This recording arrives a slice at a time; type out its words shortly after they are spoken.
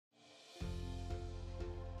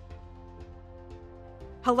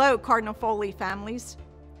Hello, Cardinal Foley families.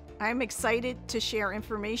 I am excited to share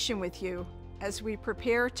information with you as we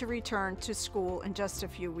prepare to return to school in just a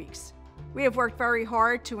few weeks. We have worked very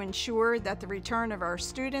hard to ensure that the return of our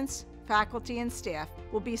students, faculty, and staff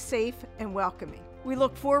will be safe and welcoming. We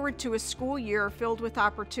look forward to a school year filled with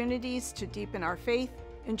opportunities to deepen our faith,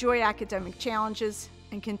 enjoy academic challenges,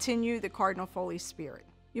 and continue the Cardinal Foley spirit.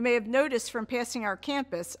 You may have noticed from passing our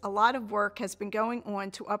campus, a lot of work has been going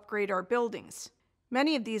on to upgrade our buildings.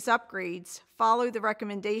 Many of these upgrades follow the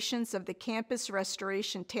recommendations of the Campus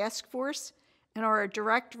Restoration Task Force and are a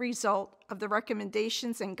direct result of the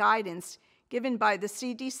recommendations and guidance given by the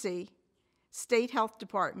CDC, State Health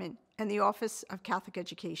Department, and the Office of Catholic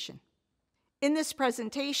Education. In this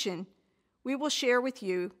presentation, we will share with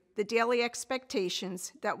you the daily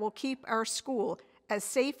expectations that will keep our school as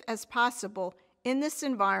safe as possible in this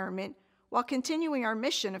environment while continuing our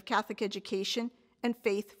mission of Catholic education and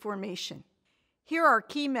faith formation. Here are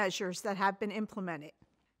key measures that have been implemented.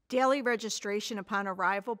 Daily registration upon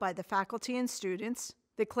arrival by the faculty and students,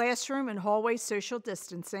 the classroom and hallway social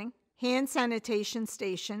distancing, hand sanitation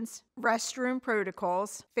stations, restroom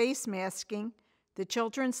protocols, face masking, the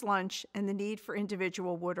children's lunch, and the need for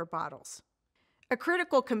individual water bottles. A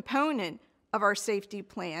critical component of our safety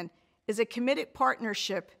plan is a committed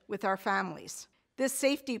partnership with our families. This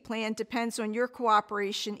safety plan depends on your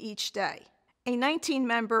cooperation each day. A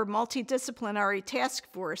 19-member multidisciplinary task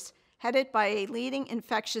force headed by a leading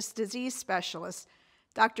infectious disease specialist,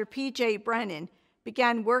 Dr. P.J. Brennan,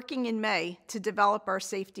 began working in May to develop our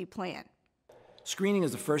safety plan. Screening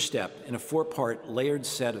is the first step in a four-part layered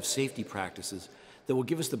set of safety practices that will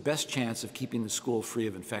give us the best chance of keeping the school free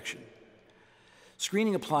of infection.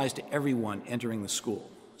 Screening applies to everyone entering the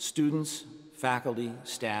school: students, faculty,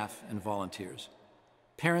 staff, and volunteers.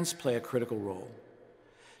 Parents play a critical role.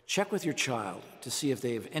 Check with your child to see if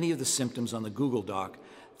they have any of the symptoms on the Google Doc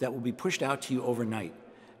that will be pushed out to you overnight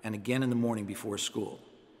and again in the morning before school.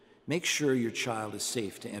 Make sure your child is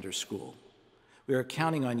safe to enter school. We are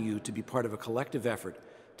counting on you to be part of a collective effort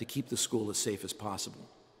to keep the school as safe as possible.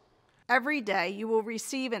 Every day, you will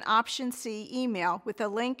receive an Option C email with a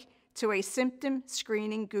link to a symptom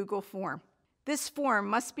screening Google form. This form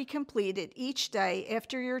must be completed each day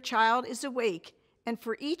after your child is awake and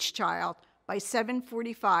for each child by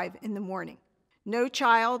 7:45 in the morning. No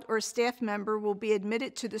child or staff member will be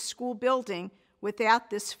admitted to the school building without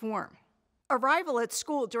this form. Arrival at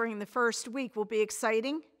school during the first week will be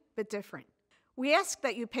exciting but different. We ask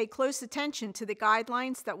that you pay close attention to the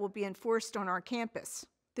guidelines that will be enforced on our campus.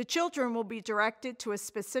 The children will be directed to a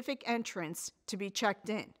specific entrance to be checked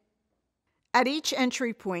in. At each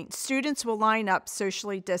entry point, students will line up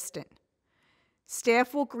socially distant.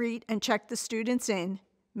 Staff will greet and check the students in,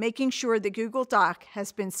 making sure the Google Doc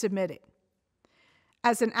has been submitted.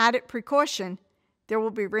 As an added precaution, there will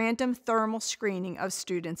be random thermal screening of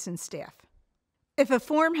students and staff. If a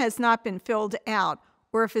form has not been filled out,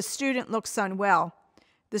 or if a student looks unwell,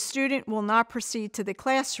 the student will not proceed to the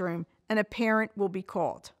classroom and a parent will be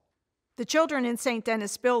called. The children in St.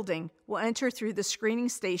 Denis building will enter through the screening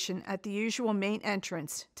station at the usual main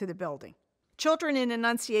entrance to the building. Children in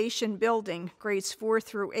Annunciation building, grades 4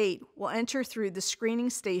 through 8, will enter through the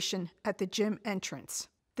screening station at the gym entrance.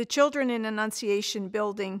 The children in Annunciation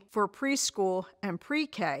building for preschool and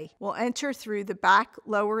pre-K will enter through the back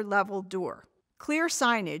lower level door. Clear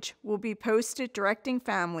signage will be posted directing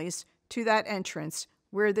families to that entrance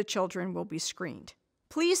where the children will be screened.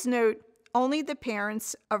 Please note, only the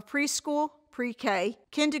parents of preschool, pre-K,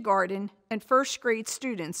 kindergarten, and first grade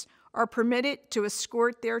students are permitted to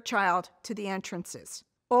escort their child to the entrances.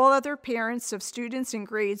 All other parents of students in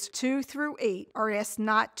grades 2 through 8 are asked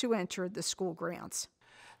not to enter the school grounds.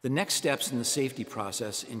 The next steps in the safety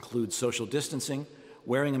process include social distancing,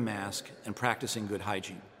 wearing a mask, and practicing good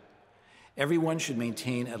hygiene. Everyone should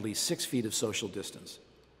maintain at least 6 feet of social distance.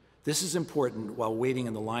 This is important while waiting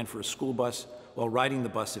in the line for a school bus, while riding the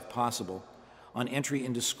bus if possible, on entry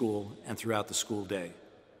into school and throughout the school day.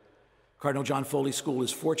 Cardinal John Foley School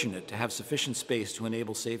is fortunate to have sufficient space to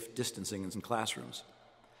enable safe distancing in classrooms.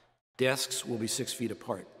 Desks will be 6 feet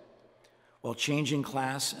apart. While changing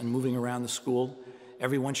class and moving around the school,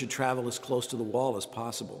 everyone should travel as close to the wall as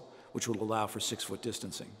possible, which will allow for 6-foot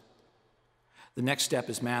distancing. The next step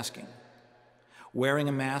is masking. Wearing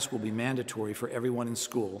a mask will be mandatory for everyone in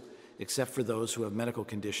school, except for those who have medical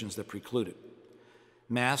conditions that preclude it.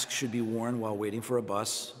 Masks should be worn while waiting for a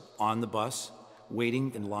bus, on the bus,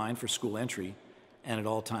 waiting in line for school entry, and at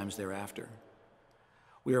all times thereafter.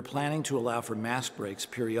 We are planning to allow for mask breaks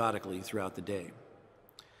periodically throughout the day.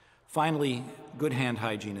 Finally, good hand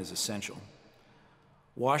hygiene is essential.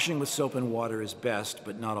 Washing with soap and water is best,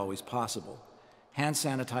 but not always possible. Hand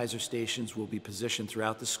sanitizer stations will be positioned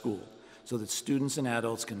throughout the school so that students and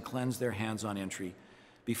adults can cleanse their hands on entry,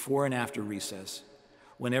 before and after recess,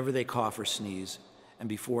 whenever they cough or sneeze, and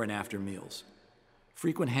before and after meals.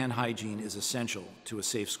 Frequent hand hygiene is essential to a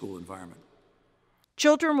safe school environment.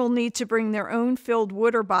 Children will need to bring their own filled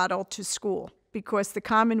water bottle to school because the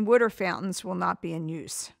common water fountains will not be in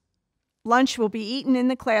use. Lunch will be eaten in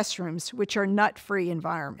the classrooms, which are nut-free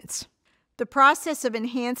environments. The process of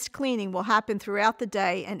enhanced cleaning will happen throughout the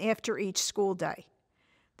day and after each school day.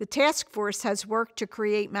 The task force has worked to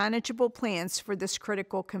create manageable plans for this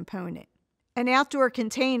critical component. An outdoor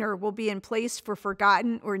container will be in place for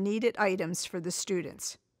forgotten or needed items for the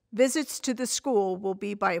students. Visits to the school will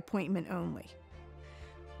be by appointment only.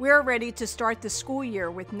 We are ready to start the school year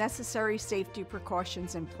with necessary safety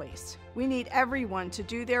precautions in place. We need everyone to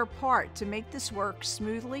do their part to make this work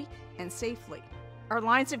smoothly and safely. Our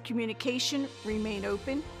lines of communication remain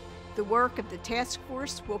open. The work of the task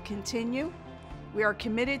force will continue. We are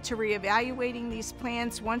committed to reevaluating these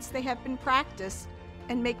plans once they have been practiced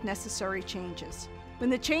and make necessary changes. When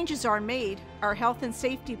the changes are made, our health and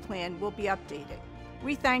safety plan will be updated.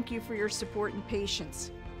 We thank you for your support and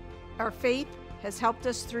patience. Our faith has helped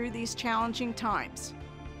us through these challenging times.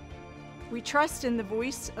 We trust in the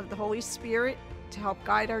voice of the Holy Spirit to help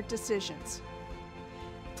guide our decisions.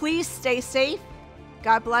 Please stay safe.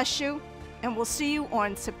 God bless you, and we'll see you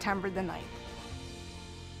on September the 9th.